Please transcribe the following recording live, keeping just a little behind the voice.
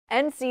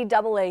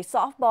NCAA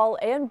softball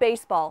and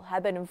baseball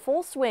have been in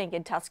full swing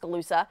in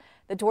Tuscaloosa.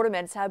 The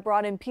tournaments have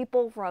brought in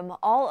people from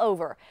all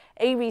over.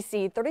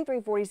 ABC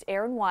 3340's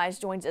Aaron Wise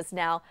joins us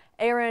now.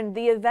 Aaron,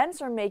 the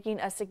events are making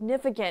a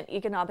significant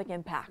economic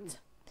impact.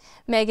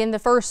 Megan, the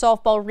first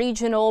softball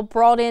regional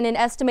brought in an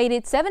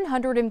estimated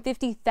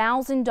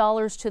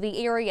 $750,000 to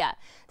the area.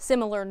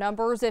 Similar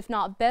numbers, if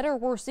not better,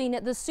 were seen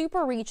at the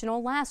super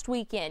regional last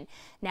weekend.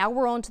 Now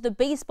we're on to the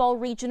baseball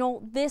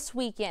regional this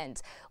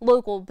weekend.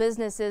 Local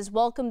businesses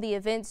welcome the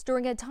events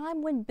during a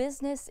time when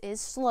business is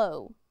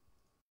slow.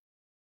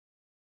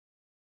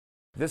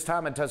 This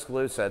time in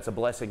Tuscaloosa, it's a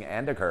blessing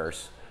and a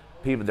curse.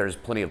 There's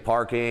plenty of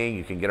parking.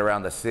 You can get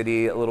around the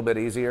city a little bit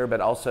easier,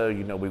 but also,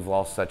 we've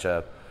lost such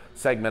a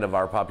segment of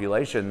our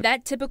population.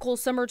 That typical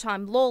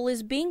summertime lull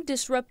is being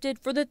disrupted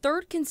for the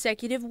third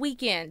consecutive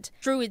weekend.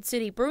 Druid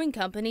City Brewing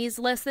Company is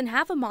less than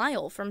half a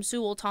mile from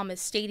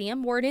Sewell-Thomas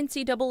Stadium, where an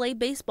NCAA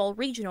baseball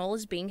regional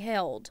is being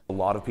held. A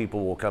lot of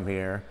people will come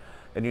here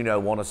and,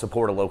 want to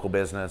support a local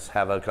business,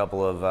 have a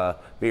couple of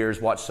beers,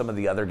 watch some of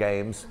the other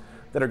games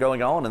that are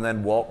going on, and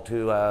then walk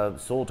to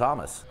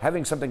Sewell-Thomas.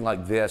 Having something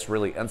like this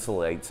really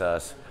insulates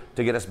us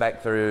to get us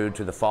back through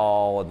to the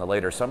fall and the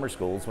later summer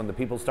schools when the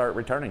people start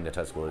returning to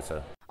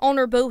Tuscaloosa.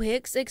 Owner Bo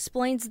Hicks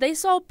explains they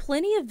saw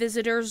plenty of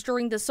visitors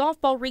during the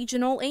softball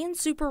regional and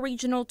super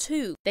regional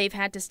too. They've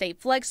had to stay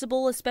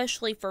flexible,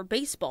 especially for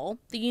baseball.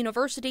 The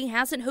university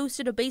hasn't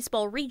hosted a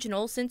baseball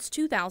regional since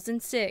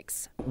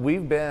 2006.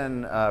 We've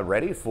been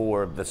ready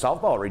for the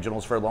softball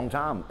regionals for a long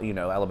time.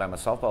 Alabama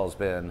softball has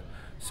been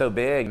so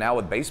big. Now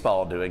with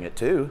baseball doing it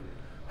too,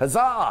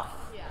 huzzah!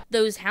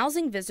 Those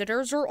housing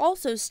visitors are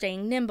also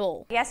staying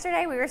nimble.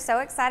 Yesterday we were so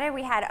excited.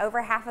 We had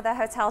over half of the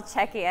hotel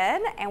check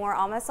in and we're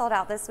almost sold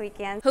out this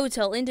weekend.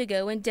 Hotel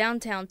Indigo in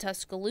downtown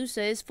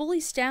Tuscaloosa is fully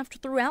staffed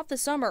throughout the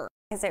summer.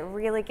 Because it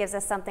really gives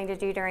us something to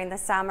do during the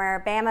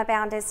summer. Bama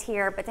Bound is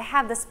here, but to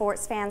have the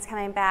sports fans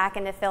coming back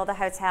and to fill the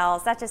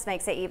hotels, that just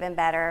makes it even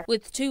better.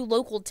 With two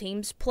local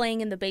teams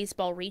playing in the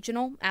baseball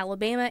regional,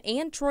 Alabama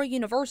and Troy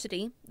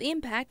University, the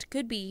impact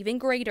could be even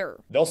greater.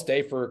 They'll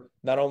stay for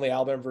not only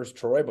Alabama versus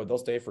Troy, but they'll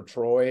stay for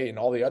Troy and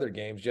all the other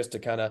games just to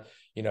kind of,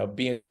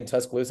 be in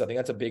Tuscaloosa. I think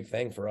that's a big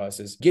thing for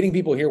us, is getting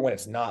people here when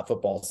it's not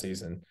football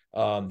season,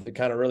 to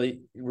kind of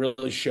really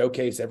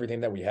showcase everything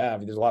that we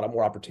have. There's a lot of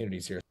more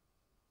opportunities here.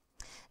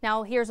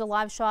 Now here's a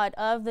live shot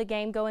of the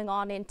game going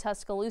on in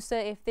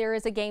Tuscaloosa. If there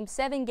is a game,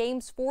 7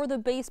 games for the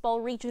baseball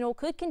regional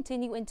could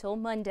continue until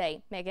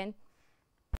Monday. Megan.